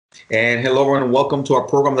And hello, everyone, and welcome to our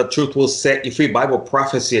program, The Truth Will Set You Free Bible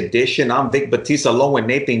Prophecy Edition. I'm Vic Batista, along with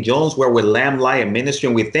Nathan Jones. We're with Lamb Lion Ministry,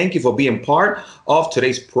 and we thank you for being part of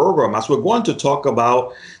today's program. As we're going to talk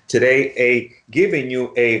about today, giving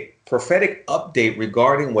you a prophetic update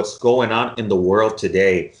regarding what's going on in the world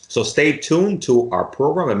today. So stay tuned to our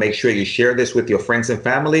program and make sure you share this with your friends and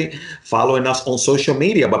family, following us on social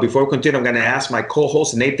media. But before we continue, I'm going to ask my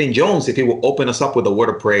co-host, Nathan Jones, if he will open us up with a word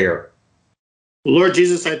of prayer. Lord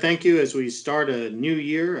Jesus, I thank you as we start a new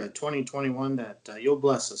year, 2021, that you'll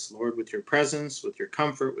bless us, Lord, with your presence, with your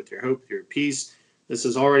comfort, with your hope, with your peace. This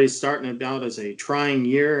is already starting about as a trying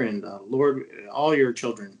year, and Lord, all your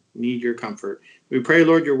children need your comfort. We pray,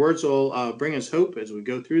 Lord, your words will bring us hope as we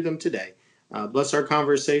go through them today. Bless our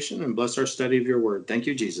conversation and bless our study of your word. Thank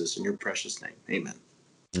you, Jesus, in your precious name. Amen.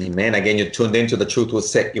 Amen. Again, you're tuned into The Truth Will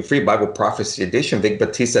Set You Free Bible Prophecy Edition. Vic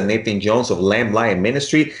Batista, Nathan Jones of Lamb Lion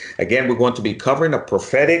Ministry. Again, we're going to be covering a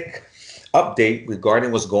prophetic update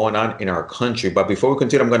regarding what's going on in our country. But before we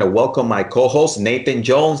continue, I'm going to welcome my co-host, Nathan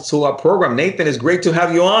Jones, to our program. Nathan, it's great to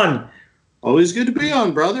have you on. Always good to be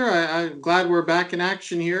on, brother. I'm glad we're back in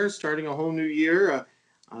action here, starting a whole new year.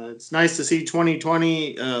 It's nice to see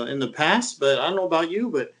 2020 in the past, but I don't know about you,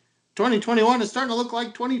 but 2021 is starting to look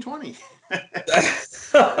like 2020.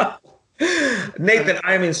 Nathan,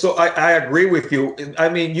 I agree with you. I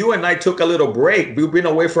mean, you and I took a little break. We've been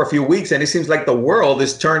away for a few weeks, and it seems like the world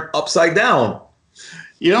is turned upside down.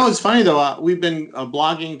 You know, it's funny, though. We've been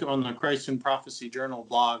blogging on the Christ in Prophecy Journal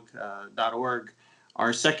blog.org,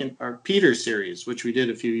 our Peter series, which we did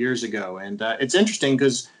a few years ago. And it's interesting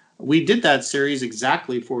because we did that series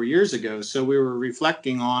exactly 4 years ago. So we were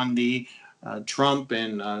reflecting on the Trump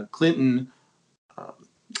and Clinton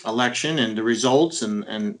election and the results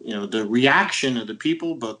and you know the reaction of the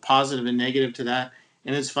people, both positive and negative to that.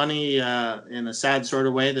 And it's funny in a sad sort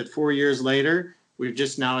of way that 4 years later we're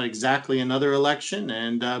just now at exactly another election,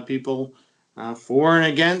 and people for and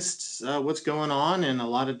against what's going on, and a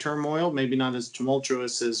lot of turmoil. Maybe not as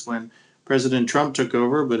tumultuous as when President Trump took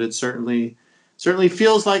over, but it certainly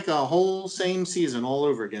feels like a whole same season all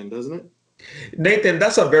over again, doesn't it? Nathan,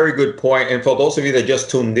 that's a very good point. And for those of you that just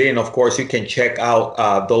tuned in, of course, you can check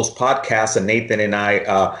out those podcasts that Nathan and I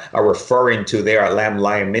are referring to there at Lamb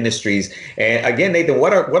Lion Ministries. And again, Nathan,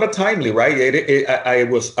 what a timely, right? I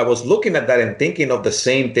was looking at that and thinking of the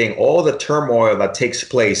same thing, all the turmoil that takes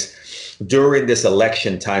place during this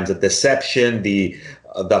election times, the deception, the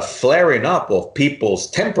flaring up of people's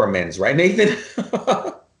temperaments, right, Nathan?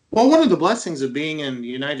 Well, one of the blessings of being in the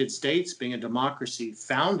United States, being a democracy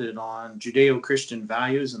founded on Judeo-Christian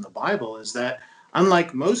values in the Bible, is that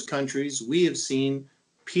unlike most countries, we have seen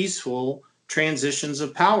peaceful transitions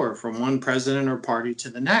of power from one president or party to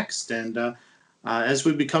the next. And as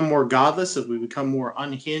we become more godless, as we become more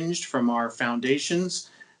unhinged from our foundations,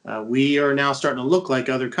 we are now starting to look like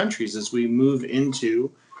other countries as we move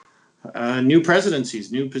into new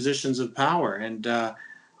presidencies, new positions of power. And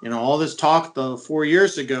you know, all this talk 4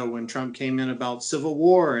 years ago when Trump came in about civil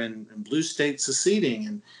war and blue states seceding.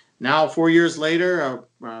 And now 4 years later,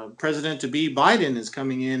 President-to-be Biden is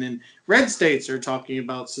coming in, and red states are talking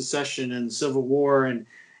about secession and civil war. And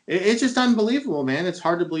it's just unbelievable, man. It's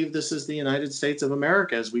hard to believe this is the United States of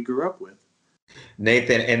America as we grew up with.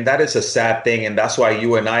 Nathan, and that is a sad thing. And that's why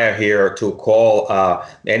you and I are here to call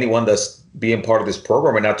anyone that's being part of this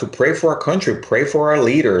program and now to pray for our country, pray for our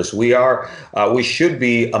leaders. We should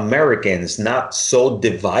be Americans, not so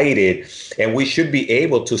divided, and we should be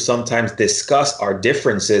able to sometimes discuss our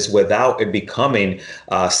differences without it becoming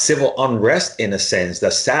civil unrest in a sense.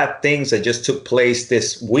 The sad things that just took place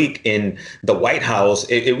this week in the White House,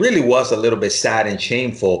 it really was a little bit sad and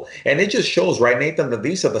shameful. And it just shows, right, Nathan, that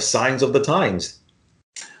these are the signs of the times.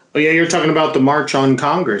 Oh, yeah, you're talking about the March on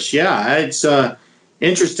Congress. Yeah, it's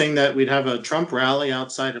interesting that we'd have a Trump rally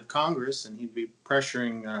outside of Congress, and he'd be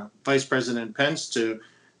pressuring Vice President Pence to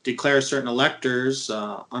declare certain electors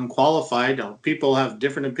unqualified. People have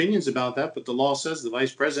different opinions about that, but the law says the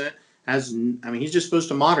vice president he's just supposed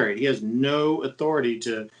to moderate. He has no authority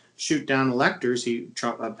to shoot down electors.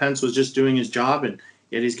 Pence was just doing his job, and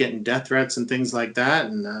yet he's getting death threats and things like that.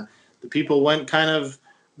 And the people went kind of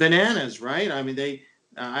bananas, right? I mean,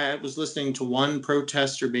 I was listening to one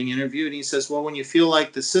protester being interviewed, and he says, well, when you feel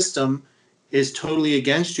like the system is totally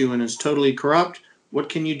against you and is totally corrupt, what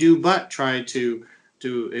can you do but try to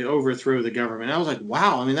overthrow the government? And I was like,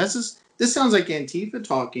 wow. I mean, this sounds like Antifa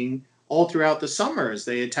talking all throughout the summer as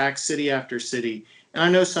they attack city after city. And I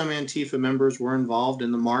know some Antifa members were involved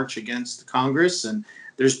in the march against Congress, and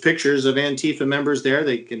there's pictures of Antifa members there.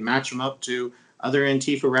 They can match them up to other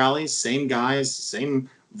Antifa rallies, same guys, same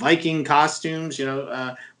Viking costumes,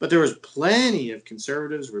 but there was plenty of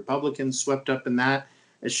conservatives, Republicans swept up in that.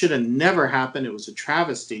 It should have never happened. It was a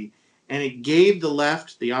travesty. And it gave the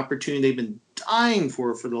left the opportunity they've been dying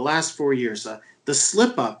for the last 4 years, the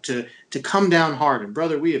slip up to come down hard. And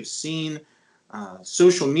brother, we have seen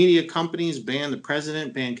social media companies ban the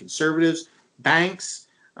president, ban conservatives, banks,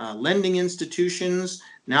 lending institutions.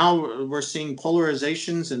 Now we're seeing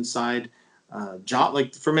polarizations inside job,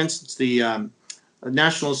 like for instance, the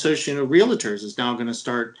National Association of Realtors is now going to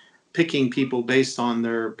start picking people based on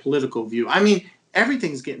their political view. I mean,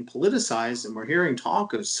 everything's getting politicized, and we're hearing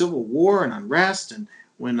talk of civil war and unrest. And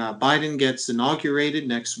when Biden gets inaugurated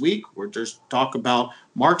next week, we're just talk about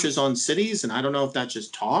marches on cities. And I don't know if that's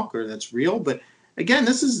just talk or that's real. But again,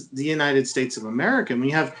 this is the United States of America. And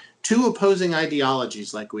we have two opposing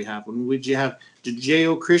ideologies like we have. When you have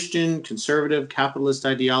Judeo-Christian, conservative, capitalist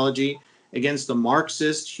ideology against the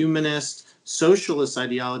Marxist, humanist, socialist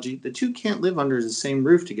ideology, the two can't live under the same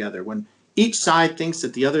roof together. When each side thinks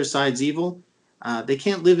that the other side's evil, they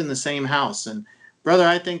can't live in the same house. And brother,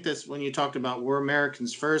 I think this, when you talked about we're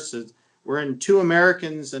Americans first, we're in two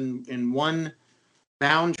Americans and in one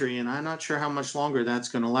boundary, and I'm not sure how much longer that's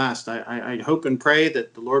going to last. I hope and pray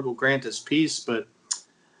that the Lord will grant us peace, but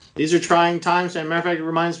these are trying times. As a matter of fact, it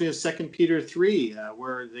reminds me of 2 Peter 3,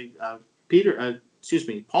 where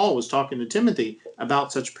Paul was talking to Timothy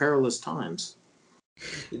about such perilous times.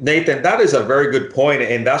 Nathan, that is a very good point,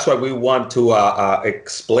 and that's why we want to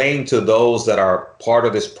explain to those that are part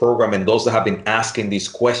of this program and those that have been asking these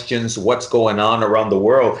questions, what's going on around the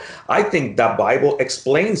world. I think the Bible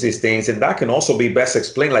explains these things, and that can also be best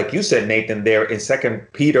explained, like you said, Nathan, there in 2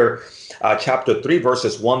 Peter chapter 3,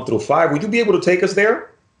 verses 1 through 5. Would you be able to take us there?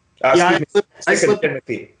 Second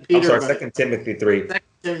Timothy. I'm sorry, 2 Timothy 3.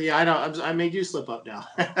 Yeah, I know. I made you slip up now.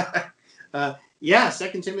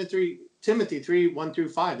 2 Timothy 3, 1 through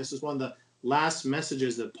 5. This is one of the last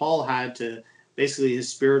messages that Paul had to basically his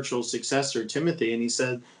spiritual successor, Timothy. And he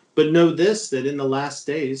said, but know this, that in the last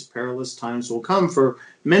days, perilous times will come, for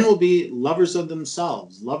men will be lovers of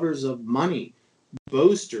themselves, lovers of money,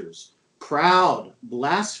 boasters, proud,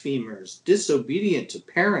 blasphemers, disobedient to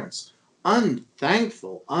parents,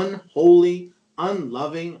 unthankful, unholy,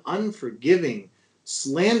 unloving, unforgiving,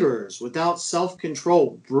 slanderers, without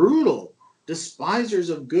self-control, brutal,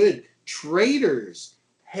 despisers of good, traitors,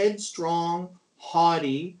 headstrong,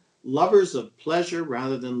 haughty, lovers of pleasure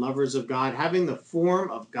rather than lovers of God, having the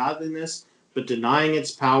form of godliness, but denying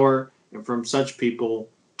its power, and from such people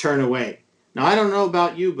turn away. Now, I don't know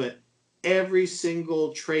about you, but every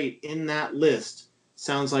single trait in that list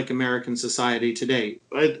sounds like American society today,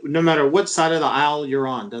 no matter what side of the aisle you're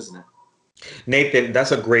on, doesn't it? Nathan,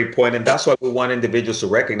 that's a great point, and that's why we want individuals to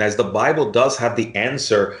recognize the Bible does have the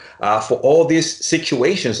answer for all these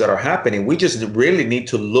situations that are happening. We just really need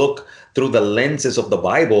to look through the lenses of the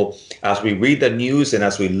Bible as we read the news and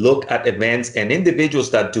as we look at events, and individuals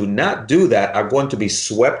that do not do that are going to be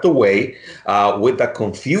swept away with the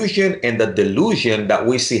confusion and the delusion that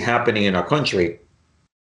we see happening in our country.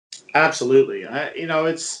 Absolutely.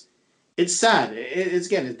 It's sad. It's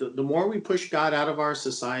again, the more we push God out of our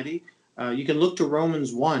society, you can look to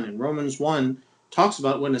Romans 1, and Romans 1 talks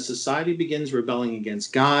about when a society begins rebelling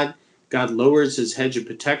against God, God lowers his hedge of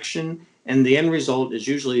protection, and the end result is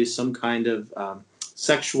usually some kind of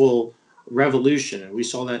sexual revolution. And we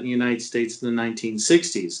saw that in the United States in the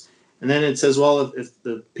 1960s. And then it says, well, if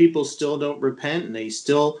the people still don't repent and they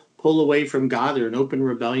still pull away from God, they're in open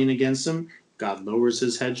rebellion against him, God lowers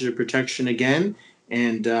his hedge of protection again,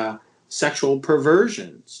 and sexual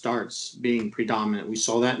perversion starts being predominant. We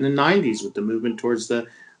saw that in the 90s with the movement towards the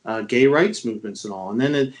gay rights movements and all. And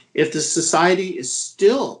then if the society is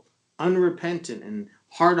still unrepentant and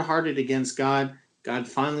hard-hearted against God, God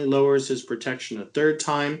finally lowers his protection a third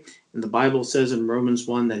time. And the Bible says in Romans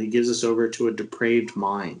 1 that he gives us over to a depraved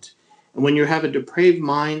mind. And when you have a depraved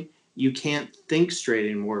mind, you can't think straight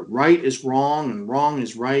anymore. Right is wrong and wrong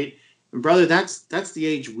is right. And brother, that's the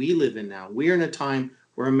age we live in now. We are in a time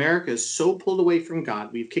where America is so pulled away from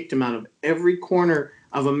God. We've kicked him out of every corner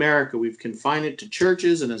of America. We've confined it to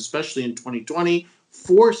churches, and especially in 2020,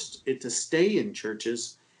 forced it to stay in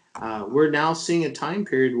churches. We're now seeing a time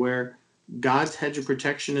period where God's hedge of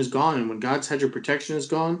protection is gone. And when God's hedge of protection is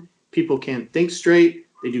gone, people can't think straight.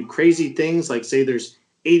 They do crazy things like say there's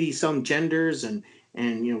 80 some genders and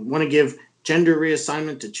want to give gender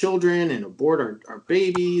reassignment to children and abort our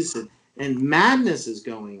babies. And madness is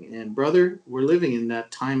going. And brother, we're living in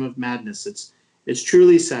that time of madness. It's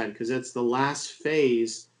truly sad because that's the last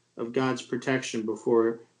phase of God's protection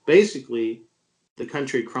before basically the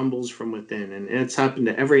country crumbles from within. And it's happened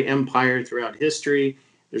to every empire throughout history.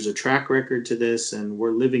 There's a track record to this, and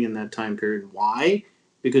we're living in that time period. Why?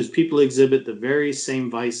 Because people exhibit the very same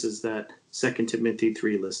vices that 2 Timothy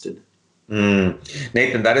 3 listed.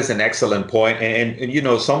 Nathan, that is an excellent point. And, you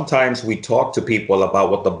know, sometimes we talk to people about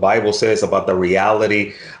what the Bible says about the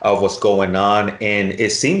reality of what's going on. And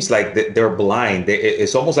it seems like they're blind.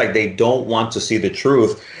 It's almost like they don't want to see the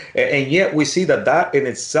truth. And yet we see that that in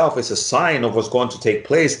itself is a sign of what's going to take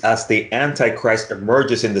place as the Antichrist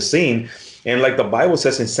emerges in the scene. And like the Bible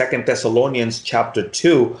says in 2 Thessalonians chapter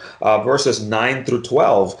 2, verses 9 through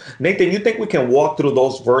 12. Nathan, you think we can walk through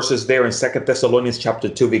those verses there in 2 Thessalonians chapter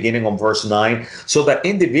 2, beginning on verse 9, so that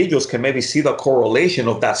individuals can maybe see the correlation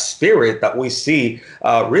of that spirit that we see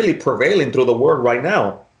really prevailing through the word right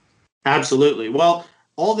now? Absolutely. Well,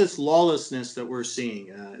 all this lawlessness that we're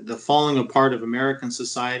seeing, the falling apart of American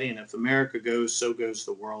society, and if America goes, so goes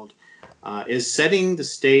the world, is setting the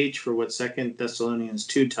stage for what 2 Thessalonians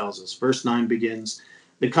 2 tells us. Verse 9 begins,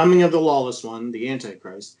 "The coming of the lawless one, the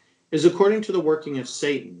Antichrist, is according to the working of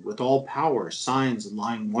Satan, with all power, signs, and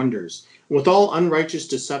lying wonders, and with all unrighteous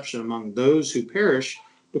deception among those who perish,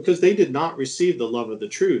 because they did not receive the love of the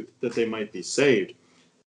truth, that they might be saved.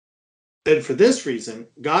 And for this reason,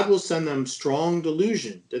 God will send them strong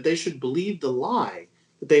delusion, that they should believe the lie,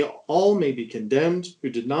 that they all may be condemned who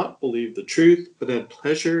did not believe the truth, but had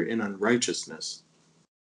pleasure in unrighteousness."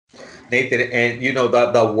 Nathan, and you know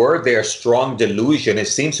the word there, strong delusion. It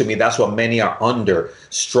seems to me that's what many are under,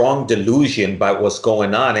 strong delusion by what's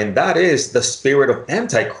going on, and that is the spirit of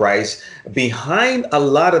Antichrist behind a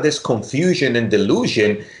lot of this confusion and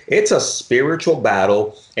delusion. It's a spiritual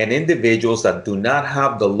battle, and individuals that do not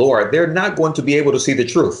have the Lord, they're not going to be able to see the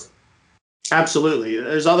truth. Absolutely.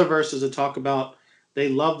 There's other verses that talk about they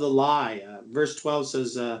love the lie. Verse 12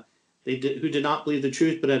 says, who did not believe the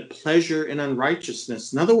truth, but had pleasure in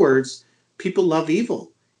unrighteousness. In other words, people love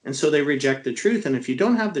evil, and so they reject the truth. And if you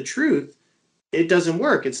don't have the truth, it doesn't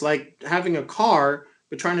work. It's like having a car,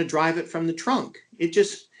 but trying to drive it from the trunk. It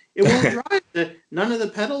won't drive. None of the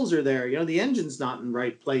pedals are there. You know, the engine's not in the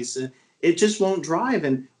right place. It just won't drive.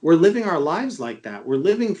 And we're living our lives like that. We're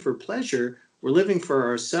living for pleasure. We're living for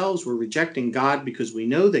ourselves. We're rejecting God because we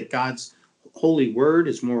know that God's holy word,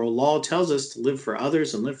 his moral law, tells us to live for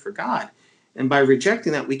others and live for God. And by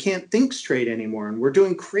rejecting that, we can't think straight anymore. And we're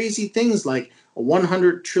doing crazy things like a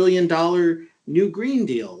 $100 trillion new Green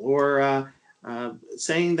Deal, or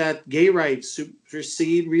saying that gay rights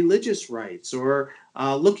supersede religious rights, or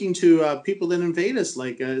looking to people that invade us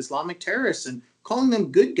like Islamic terrorists and calling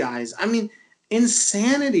them good guys. I mean,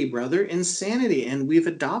 insanity, brother, insanity. And we've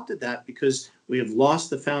adopted that because we have lost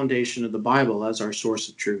the foundation of the Bible as our source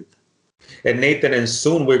of truth. And Nathan, and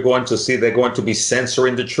soon we're going to see they're going to be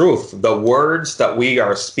censoring the truth. The words that we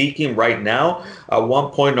are speaking right now, at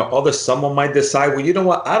one point or other, someone might decide, well, you know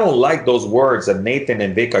what? I don't like those words that Nathan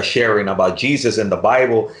and Vic are sharing about Jesus and the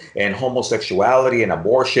Bible and homosexuality and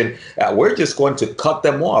abortion. We're just going to cut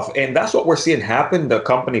them off. And that's what we're seeing happen. The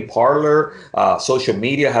company Parler, social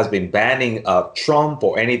media has been banning Trump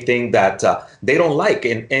or anything that they don't like.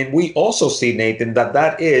 And we also see, Nathan,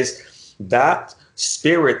 that is that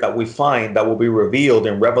spirit that we find that will be revealed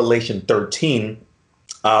in Revelation 13.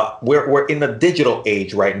 We're in a digital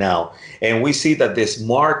age right now, and we see that this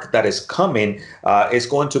mark that is coming is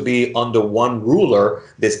going to be under one ruler,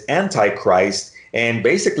 this Antichrist, and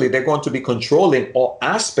basically they're going to be controlling all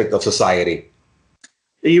aspects of society.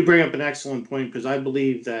 You bring up an excellent point, because I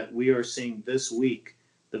believe that we are seeing this week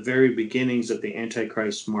the very beginnings of the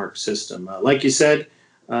Antichrist mark system. Like you said,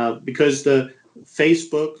 because the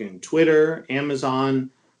Facebook and Twitter, Amazon,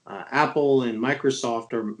 Apple, and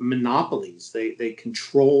Microsoft are monopolies. They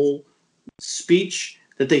control speech,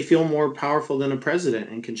 that they feel more powerful than a president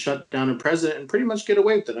and can shut down a president and pretty much get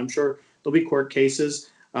away with it. I'm sure there'll be court cases.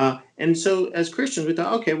 And so as Christians, we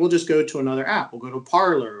thought, okay, we'll just go to another app. We'll go to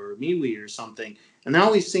Parler or MeWe or something. And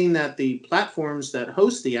now we've seen that the platforms that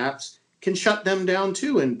host the apps can shut them down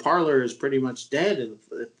too. And Parler is pretty much dead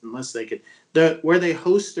unless they could. Where they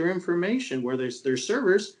host their information, where there's their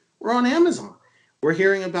servers, we're on Amazon. We're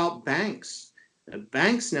hearing about banks.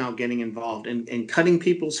 Banks now getting involved and cutting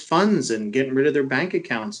people's funds and getting rid of their bank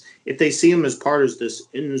accounts if they see them as part of this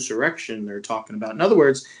insurrection they're talking about. In other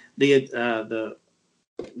words, the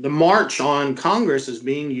march on Congress is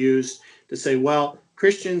being used to say, well,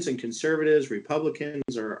 Christians and conservatives,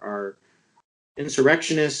 Republicans are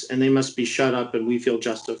insurrectionists, and they must be shut up, and we feel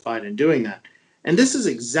justified in doing that. And this is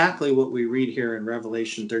exactly what we read here in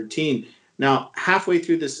Revelation 13. Now, halfway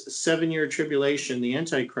through this 7-year tribulation, the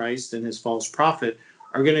Antichrist and his false prophet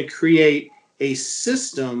are going to create a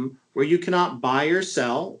system where you cannot buy or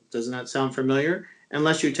sell. Doesn't that sound familiar?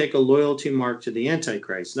 unless you take a loyalty mark to the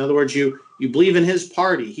Antichrist. In other words, you believe in his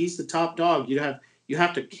party. He's the top dog. You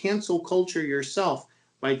have to cancel culture yourself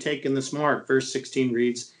by taking this mark. Verse 16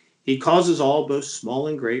 reads, he causes all, both small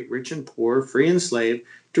and great, rich and poor, free and slave,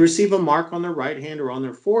 to receive a mark on their right hand or on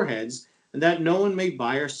their foreheads, and that no one may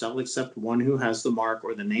buy or sell except one who has the mark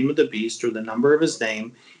or the name of the beast or the number of his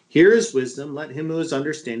name. Here is wisdom. Let him who is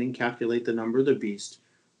understanding calculate the number of the beast.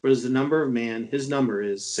 For as the number of man, his number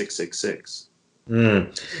is 666.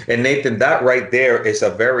 And Nathan, that right there is a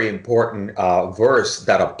very important verse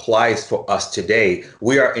that applies for us today.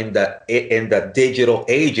 We are in the digital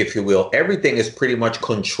age, if you will. Everything is pretty much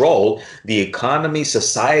controlled. The economy,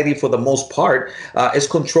 society, for the most part, is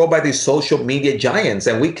controlled by these social media giants,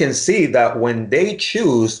 and we can see that when they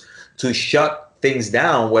choose to shut things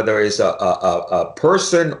down, whether it's a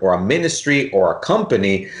person or a ministry or a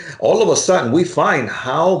company, all of a sudden we find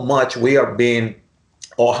how much we are being,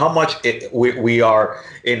 or how much we are,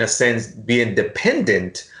 in a sense, being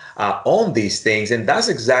dependent on these things. And that's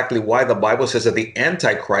exactly why the Bible says that the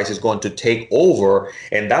Antichrist is going to take over.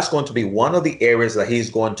 And that's going to be one of the areas that he's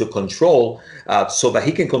going to control so that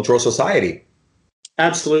he can control society.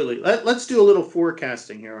 Absolutely. Let's do a little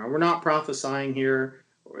forecasting here. We're not prophesying here,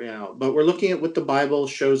 but we're looking at what the Bible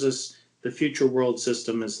shows us the future world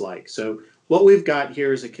system is like. So what we've got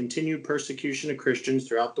here is a continued persecution of Christians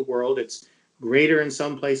throughout the world. It's greater in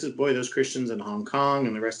some places. Boy, those Christians in Hong Kong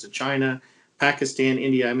and the rest of China, Pakistan,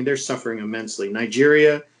 India, I mean, they're suffering immensely.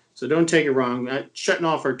 Nigeria, so don't take it wrong. Shutting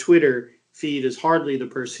off our Twitter feed is hardly the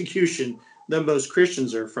persecution that most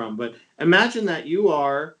Christians are from. But imagine that you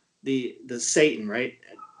are the Satan, right?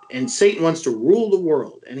 And Satan wants to rule the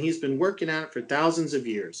world, and he's been working at it for thousands of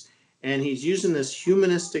years. And he's using this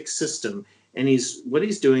humanistic system, and what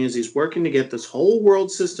he's doing is he's working to get this whole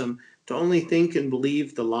world system to only think and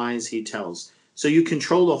believe the lies he tells. So you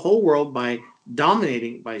control the whole world by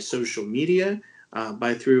dominating by social media,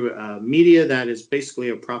 through media that is basically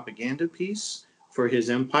a propaganda piece for his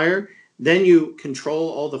empire. Then you control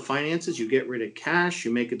all the finances. You get rid of cash.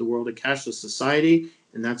 You make it the world a cashless society,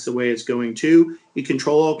 and that's the way it's going too. You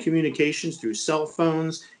control all communications through cell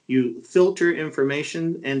phones. You filter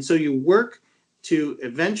information, and so you work to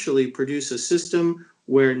eventually produce a system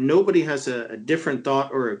where nobody has a different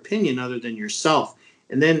thought or opinion other than yourself.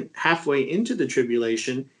 And then halfway into the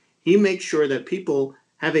tribulation, he makes sure that people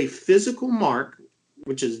have a physical mark,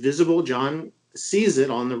 which is visible. John sees it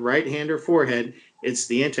on the right hand or forehead. It's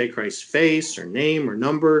the Antichrist's face or name or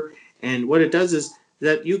number. And what it does is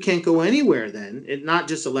that you can't go anywhere then, not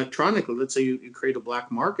just electronically. Let's say you create a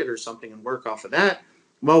black market or something and work off of that.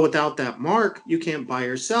 Well, without that mark, you can't buy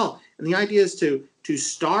or sell. And the idea is to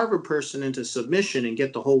starve a person into submission and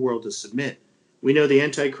get the whole world to submit. We know the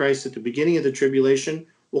Antichrist at the beginning of the tribulation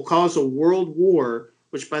will cause a world war,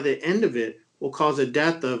 which by the end of it will cause a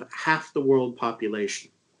death of half the world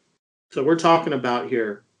population. So we're talking about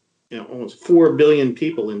here, almost 4 billion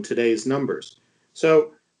people in today's numbers.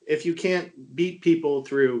 So if you can't beat people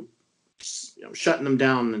through shutting them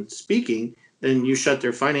down and speaking, then you shut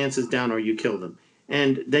their finances down or you kill them.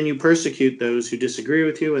 And then you persecute those who disagree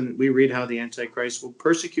with you. And we read how the Antichrist will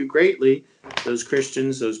persecute greatly those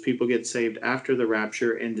Christians. Those people get saved after the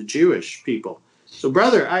rapture, and the Jewish people. So,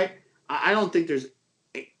 brother, I don't think there's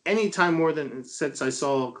any time more than since I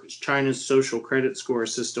saw China's social credit score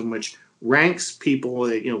system, which ranks people,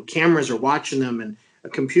 cameras are watching them, and a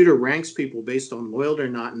computer ranks people based on loyalty or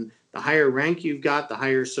not. And the higher rank you've got, the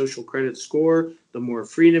higher social credit score, the more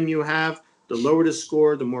freedom you have. The lower the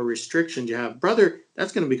score, the more restrictions you have. Brother,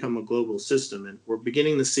 that's going to become a global system, and we're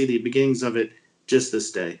beginning to see the beginnings of it just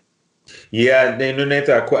this day. Yeah, Nathan,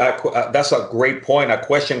 that's a great point. A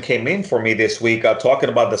question came in for me this week talking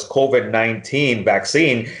about this COVID-19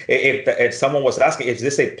 vaccine. If someone was asking, is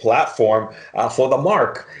this a platform for the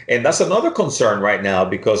mark? And that's another concern right now,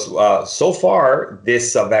 because so far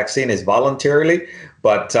this vaccine is voluntarily,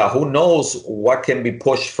 but who knows what can be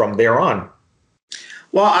pushed from there on.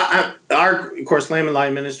 Well, our, of course, Lamb and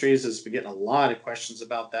Lion Ministries has been getting a lot of questions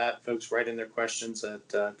about that. Folks write in their questions at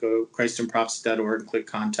go to christandprophecy.org and click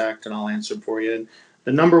contact, and I'll answer them for you. And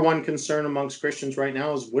the number one concern amongst Christians right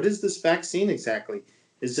now is, what is this vaccine exactly?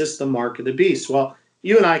 Is this the mark of the beast? Well,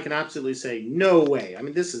 you and I can absolutely say, no way. I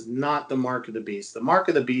mean, this is not the mark of the beast. The mark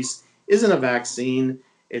of the beast isn't a vaccine.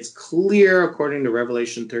 It's clear, according to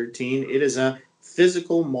Revelation 13. It is a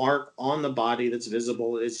physical mark on the body that's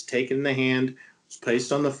visible. It's taken in the hand. It's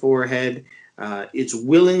placed on the forehead. It's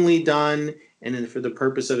willingly done, and then for the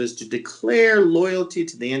purpose of is to declare loyalty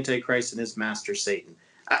to the Antichrist and his master Satan.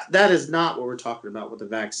 That is not what we're talking about with the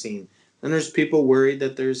vaccine. And there's people worried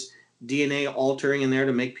that there's DNA altering in there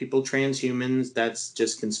to make people transhumans. That's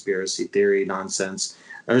just conspiracy theory nonsense.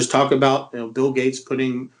 There's talk about Bill Gates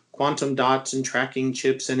putting quantum dots and tracking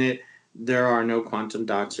chips in it. There are no quantum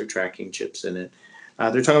dots or tracking chips in it.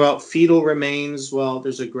 They're talking about fetal remains. Well,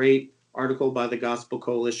 there's a great article by the Gospel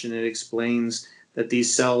Coalition. It explains that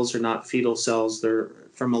these cells are not fetal cells. They're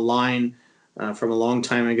from a line from a long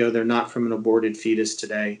time ago. They're not from an aborted fetus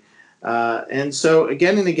today. And so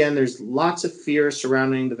again and again, there's lots of fear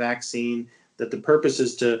surrounding the vaccine, that the purpose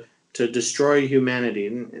is to destroy humanity,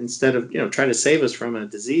 and instead of try to save us from a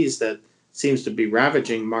disease that seems to be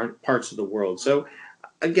ravaging parts of the world. So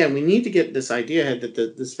again, we need to get this idea ahead that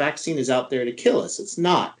this vaccine is out there to kill us. It's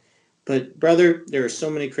not. But brother, there are so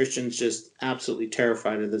many Christians just absolutely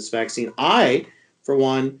terrified of this vaccine. I, for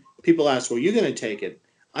one, people ask, well, you're going to take it.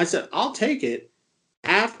 I said, I'll take it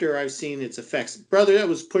after I've seen its effects. Brother, that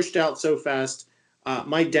was pushed out so fast.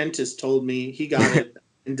 My dentist told me he got it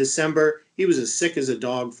in December. He was as sick as a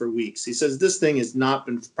dog for weeks. He says this thing has not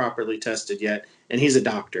been properly tested yet, and he's a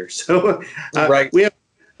doctor. So Right. We have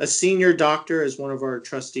a senior doctor as one of our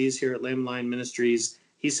trustees here at Lamb Lion Ministries.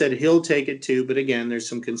 He said he'll take it too, but again, there's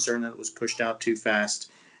some concern that it was pushed out too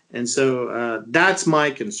fast. And so that's my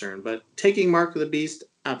concern. But taking Mark of the Beast,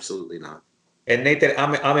 absolutely not. And Nathan,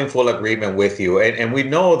 I'm in full agreement with you. And we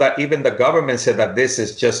know that even the government said that this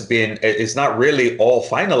is just been, it's not really all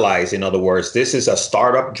finalized. In other words, this is a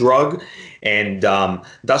startup drug. And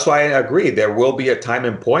that's why I agree. There will be a time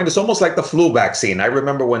and point. It's almost like the flu vaccine. I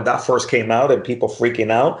remember when that first came out and people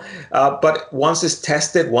freaking out. But once it's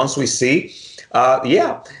tested, once we see,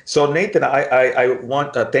 yeah. So Nathan, I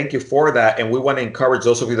want to thank you for that. And we want to encourage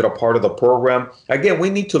those of you that are part of the program. Again, we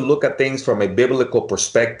need to look at things from a biblical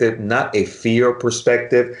perspective, not a fear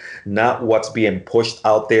perspective, not what's being pushed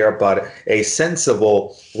out there, but a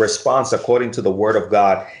sensible response according to the word of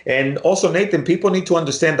God. And also, Nathan, people need to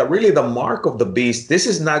understand that really the mark of the beast, this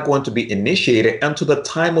is not going to be initiated until the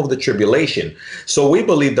time of the tribulation. So we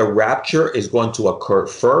believe the rapture is going to occur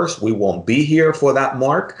first. We won't be here for that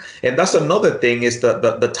mark. And that's another thing, is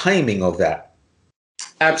the timing of that.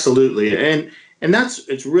 Absolutely. And that's,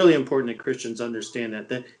 it's really important that Christians understand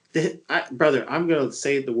brother, I'm going to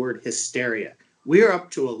say the word hysteria. We are up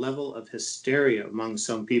to a level of hysteria among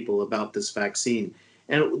some people about this vaccine.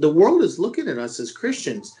 And the world is looking at us as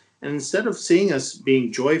Christians. And instead of seeing us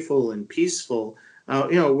being joyful and peaceful,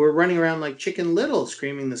 we're running around like Chicken Little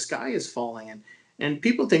screaming the sky is falling. And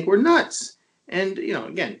people think we're nuts. And,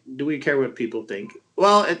 again, do we care what people think?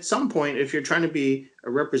 Well, at some point, if you're trying to be a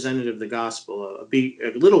representative of the gospel, be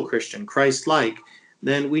a little Christian, Christ-like,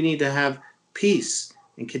 then we need to have peace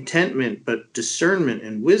and contentment, but discernment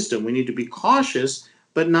and wisdom. We need to be cautious,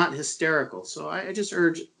 but not hysterical. So I just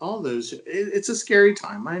urge all those. It's a scary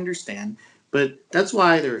time, I understand. But that's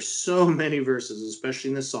why there are so many verses,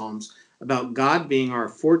 especially in the Psalms, about God being our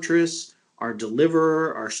fortress, our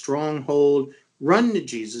deliverer, our stronghold. Run to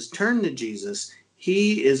Jesus, turn to Jesus.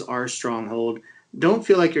 He is our stronghold. Don't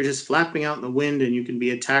feel like you're just flapping out in the wind and you can be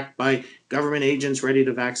attacked by government agents ready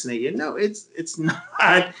to vaccinate you. No, it's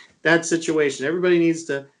not that situation. Everybody needs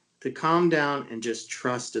to calm down and just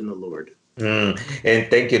trust in the Lord. And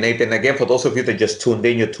thank you, Nathan. Again, for those of you that just tuned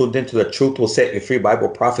in, you tuned into the Truth Will Set You Free Bible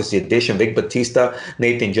Prophecy Edition. Vic Batista,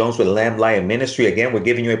 Nathan Jones with Lamb Lion Ministry. Again, we're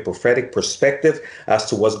giving you a prophetic perspective as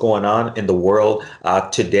to what's going on in the world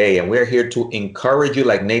today. And we're here to encourage you,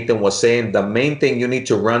 like Nathan was saying. The main thing you need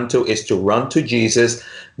to run to is to run to Jesus,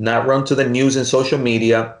 not run to the news and social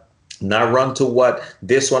media, not run to what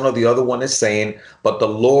this one or the other one is saying, but the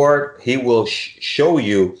Lord, he will show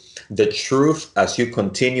you the truth as you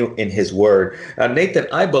continue in his word. Nathan,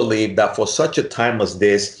 I believe that for such a time as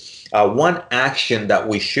this, one action that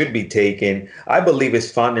we should be taking, I believe,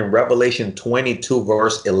 is found in Revelation 22,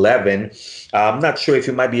 verse 11. I'm not sure if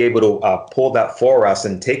you might be able to pull that for us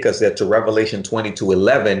and take us there to Revelation 22,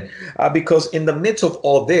 11, because in the midst of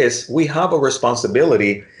all this, we have a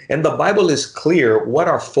responsibility, and the Bible is clear what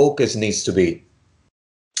our focus needs to be.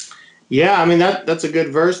 Yeah, I mean, that's a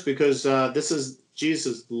good verse, because this is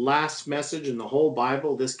Jesus' last message in the whole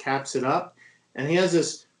Bible. This caps it up. And he has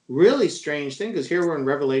this really strange thing, because here we're in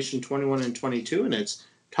Revelation 21 and 22, and it's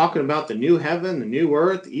talking about the new heaven, the new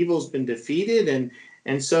earth. Evil's been defeated.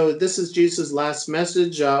 And so this is Jesus' last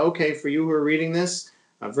message. Okay, for you who are reading this,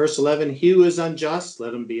 verse 11, he who is unjust,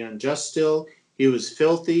 let him be unjust still. He who is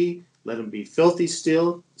filthy, let him be filthy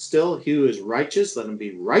still. He who is righteous, let him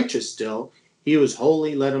be righteous still. He who is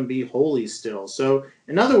holy, let him be holy still. So,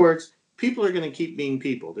 in other words, people are going to keep being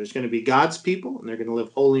people. There's going to be God's people, and they're going to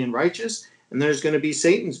live holy and righteous. And there's going to be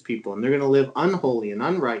Satan's people, and they're going to live unholy and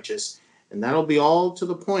unrighteous. And that'll be all to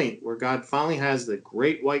the point where God finally has the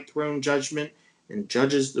great white throne judgment, and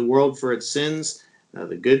judges the world for its sins.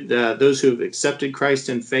 Those who have accepted Christ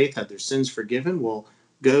in faith, had their sins forgiven, will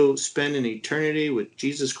go spend an eternity with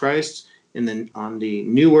Jesus Christ on the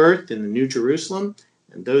new earth, in the New Jerusalem.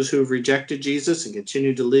 And those who have rejected Jesus and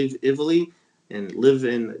continue to live evilly and live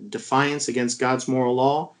in defiance against God's moral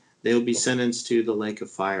law, they will be sentenced to the lake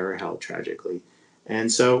of fire or hell, tragically.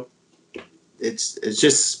 And so it's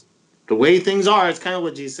just the way things are. It's kind of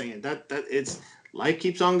what Jesus is saying. That it's life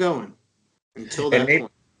keeps on going until that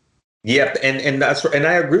point. Yep, and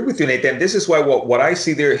I agree with you, Nathan. This is why what I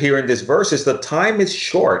see there here in this verse is the time is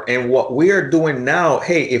short, and what we are doing now.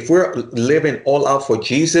 Hey, if we're living all out for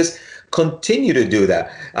Jesus, continue to do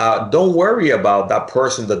that. Don't worry about that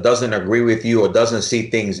person that doesn't agree with you or doesn't see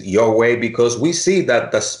things your way, because we see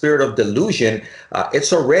that the spirit of delusion,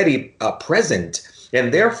 it's already present,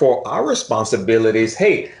 and therefore our responsibility is,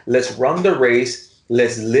 hey, let's run the race.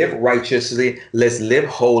 Let's live righteously. Let's live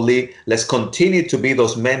holy. Let's continue to be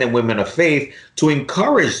those men and women of faith to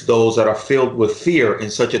encourage those that are filled with fear in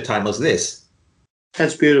such a time as this.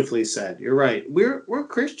 That's beautifully said. You're right. We're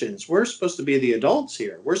Christians. We're supposed to be the adults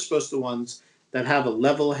here. We're supposed to be the ones that have a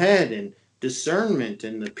level head and discernment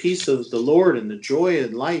and the peace of the Lord and the joy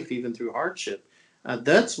in life, even through hardship.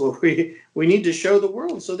 That's what we need to show the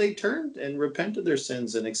world, so they turn and repent of their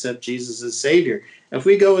sins and accept Jesus as Savior. If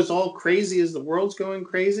we go as all crazy as the world's going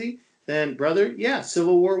crazy, then, brother, yeah,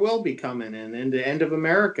 civil war will be coming, and the end of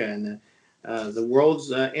America and the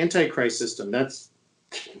world's antichrist system. That's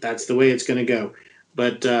the way it's going to go.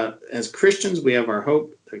 But as Christians, we have our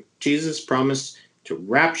hope that Jesus promised to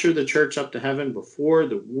rapture the church up to heaven before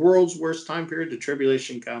the world's worst time period, the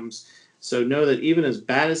tribulation, comes. So know that even as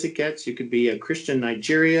bad as it gets, you could be a Christian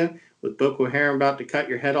Nigeria with Boko Haram about to cut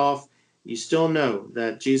your head off. You still know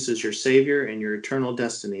that Jesus is your Savior and your eternal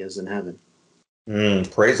destiny is in heaven.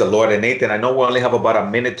 Praise the Lord. And Nathan, I know we only have about a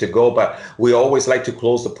minute to go, but we always like to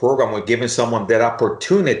close the program with giving someone that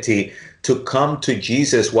opportunity to come to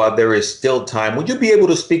Jesus while there is still time. Would you be able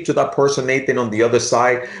to speak to that person, Nathan, on the other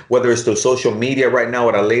side, whether it's through social media right now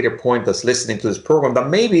at a later point, that's listening to this program, that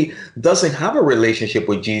maybe doesn't have a relationship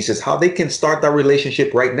with Jesus, how they can start that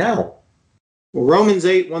relationship right now? Well, Romans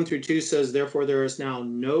 8:1-2 says, therefore there is now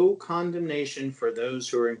no condemnation for those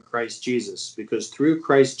who are in Christ Jesus, because through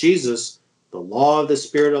Christ Jesus, the law of the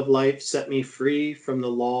Spirit of life set me free from the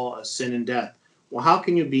law of sin and death. Well, how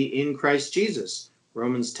can you be in Christ Jesus?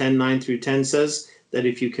 Romans 10:9-10 says that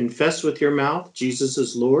if you confess with your mouth Jesus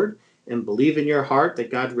is Lord and believe in your heart that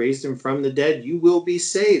God raised him from the dead, you will be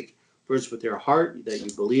saved. For it's with your heart that you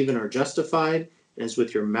believe and are justified, and it's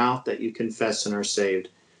with your mouth that you confess and are saved.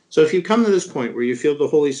 So if you come to this point where you feel the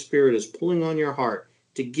Holy Spirit is pulling on your heart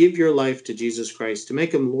to give your life to Jesus Christ, to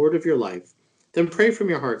make him Lord of your life, then pray from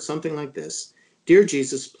your heart something like this. Dear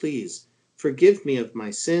Jesus, please forgive me of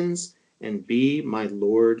my sins and be my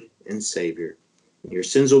Lord and Savior. Your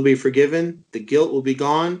sins will be forgiven. The guilt will be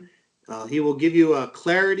gone. He will give you a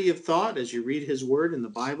clarity of thought as you read his word in the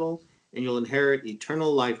Bible, and you'll inherit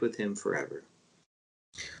eternal life with him forever.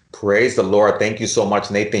 Praise the Lord. Thank you so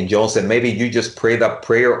much, Nathan Jones. And maybe you just prayed that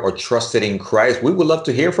prayer or trusted in Christ. We would love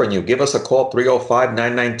to hear from you. Give us a call,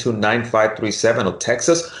 305-992-9537, or text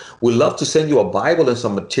us. We'd love to send you a Bible and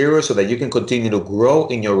some materials so that you can continue to grow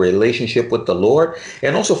in your relationship with the Lord.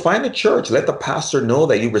 And also find a church. Let the pastor know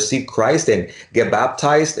that you received Christ and get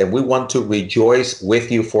baptized. And we want to rejoice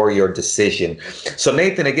with you for your decision. So,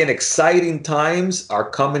 Nathan, again, exciting times are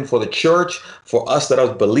coming for the church, for us that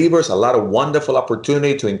are believers. A lot of wonderful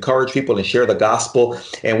opportunity to encourage people and share the gospel.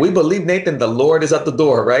 And we believe, Nathan, the Lord is at the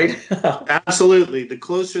door, right? Absolutely. The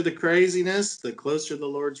closer the craziness, the closer the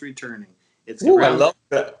Lord's returning. It's Ooh, I love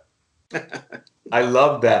that. I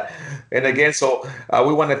love that. And again, so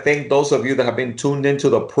we want to thank those of you that have been tuned into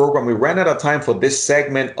the program. We ran out of time for this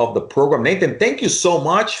segment of the program. Nathan, thank you so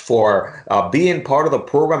much for being part of the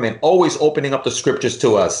program and always opening up the scriptures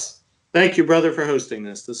to us. Thank you, brother, for hosting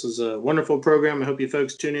this. This is a wonderful program. I hope you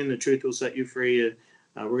folks tune in. The truth will set you free.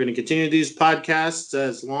 We're going to continue these podcasts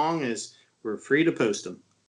as long as we're free to post them.